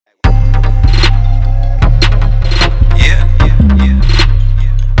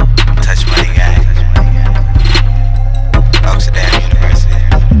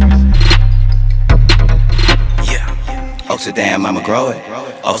Oaksterdam, I'ma grow it.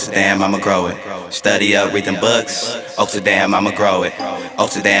 Oaksterdam, I'ma grow it. Study up, read them books. Oaksterdam, I'ma grow it.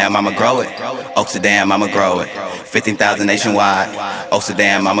 Oaksterdam, I'ma grow it. Oaksterdam, I'ma grow it. 15,000 nationwide.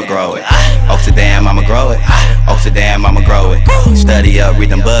 Oaksterdam, I'ma grow it. Oaksterdam, I'ma grow it. Oaksterdam, I'ma grow it. Study up, read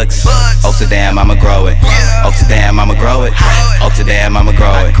them books. Oaksterdam, I'ma grow it. Oaksterdam, I'ma grow it. Oaksterdam, I'ma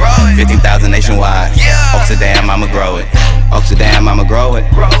grow it. 15,000 nationwide. Oaksterdam, I'ma grow it. Oaksterdam, I'ma grow it.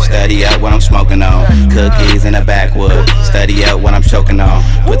 Study up what I'm smoking on. Cookies in the backwood. Study up what I'm choking on.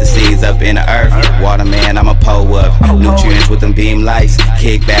 Put the seeds up in the earth. Waterman, I'ma pull up. Nutrients with them beam lights.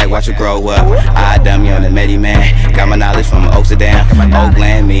 Kick back, watch it grow up. Idummy on the Medi man. Got my knowledge from Oaksterdam.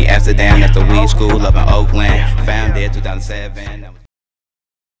 Oakland, me, Amsterdam. That's the weed school up in Oakland. Founded 2007.